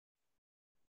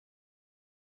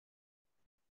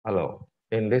Hello.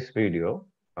 In this video,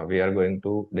 we are going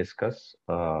to discuss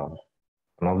one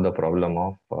of the problem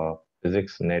of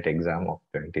physics net exam of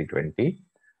 2020,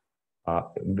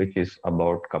 which is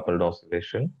about coupled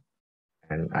oscillation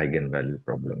and eigenvalue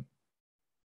problem.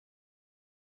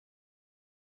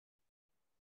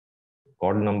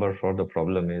 Code number for the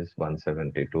problem is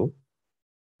 172,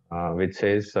 which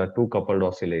says two coupled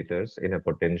oscillators in a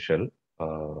potential,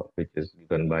 which is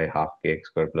given by half kx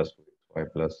square plus 2xy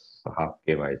plus half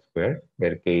ky square,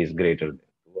 where k is greater than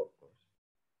 2, of course,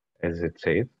 as it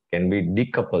says, can be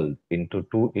decoupled into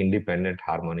two independent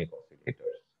harmonic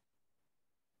oscillators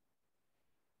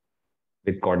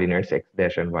with coordinates x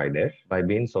dash and y dash by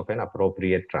means of an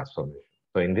appropriate transformation.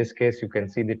 So in this case, you can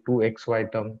see the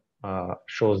 2xy term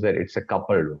shows that it's a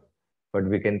coupled one, but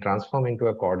we can transform into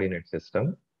a coordinate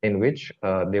system in which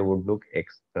they would look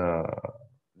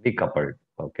decoupled.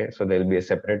 Okay, so there will be a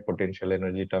separate potential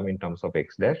energy term in terms of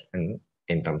x dash and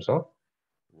in terms of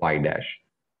y dash.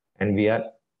 And we are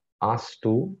asked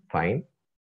to find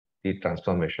the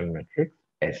transformation matrix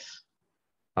S.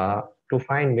 To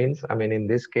find means, I mean, in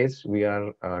this case, we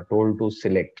are told to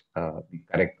select the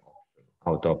correct option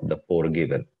out of the four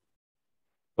given.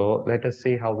 So let us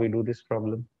see how we do this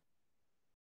problem.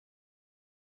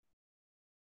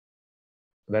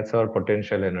 That's our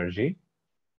potential energy.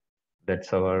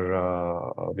 That's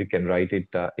our, we can write it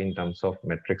in terms of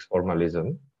matrix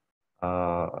formalism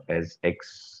as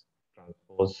X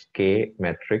transpose K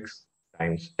matrix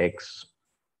times X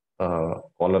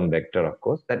column vector, of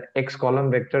course. That X column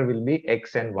vector will be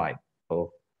X and Y.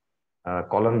 So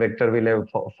column vector will have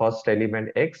first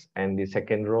element X and the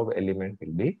second row element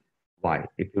will be Y.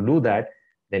 If you do that,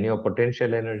 then your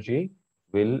potential energy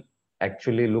will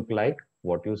actually look like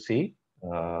what you see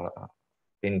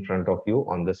in front of you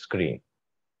on the screen.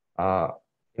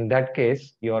 In that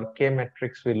case, your K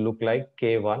matrix will look like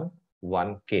K1,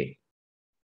 1K.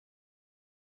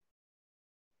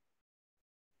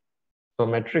 So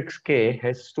matrix K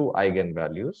has two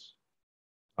eigenvalues.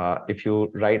 If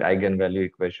you write eigenvalue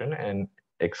equation and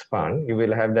expand, you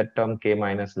will have that term k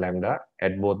minus lambda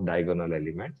at both diagonal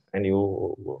elements, and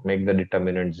you make the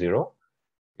determinant 0.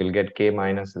 You'll get k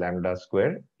minus lambda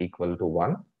square equal to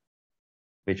 1,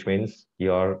 which means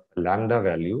your lambda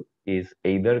value is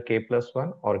either k plus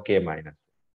 1 or k minus 1.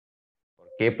 For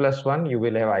k plus 1, you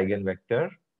will have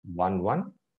eigenvector 1,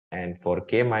 1, and for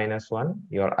k minus 1,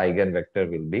 your eigenvector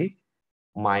will be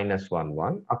minus 1,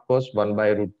 1. Of course, 1 by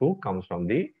root 2 comes from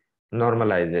the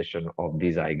normalization of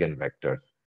these eigenvectors.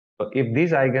 So if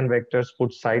these eigenvectors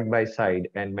put side by side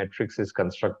and matrix is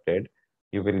constructed,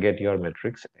 you will get your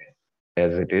matrix S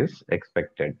as it is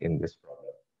expected in this problem.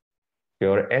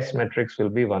 Your S matrix will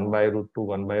be 1 by root 2,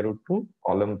 1 by root 2,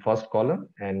 column first column,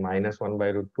 and minus 1 by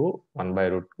root 2, 1 by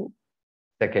root 2,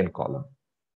 second column.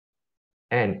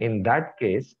 And in that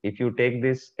case, if you take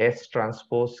this S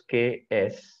transpose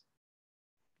KS,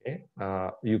 okay,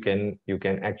 you can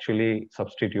actually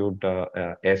substitute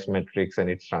S matrix and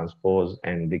its transpose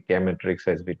and the K matrix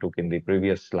as we took in the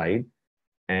previous slide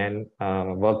and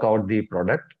work out the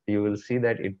product. You will see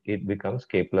that it becomes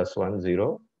K plus 1,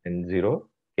 0 and 0,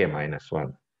 K minus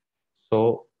 1.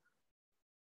 So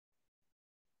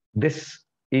this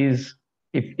is,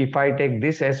 if I take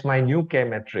this as my new K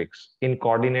matrix in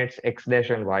coordinates X dash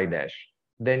and Y dash,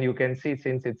 then you can see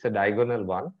since it's a diagonal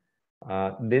one,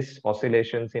 these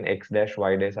oscillations in x dash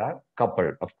y dash are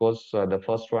coupled. Of course, the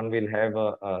first one will have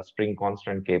a spring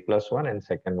constant k plus 1 and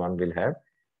second one will have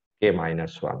k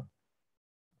minus 1.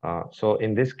 So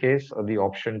in this case, the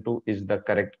option 2 is the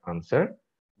correct answer.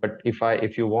 But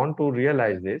if you want to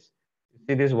realize this,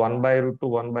 see this 1 by root 2,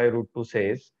 1 by root 2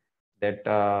 says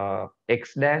that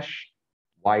x dash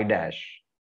y dash.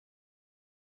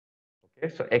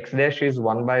 Okay, so x dash is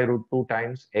 1 by root 2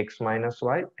 times x minus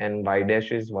y and y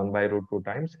dash is 1 by root 2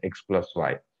 times x plus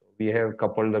y. So we have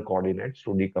coupled the coordinates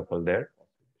to decouple their.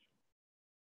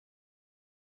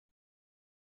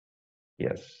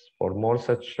 Yes, for more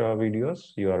such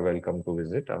videos, you are welcome to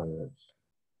visit our website.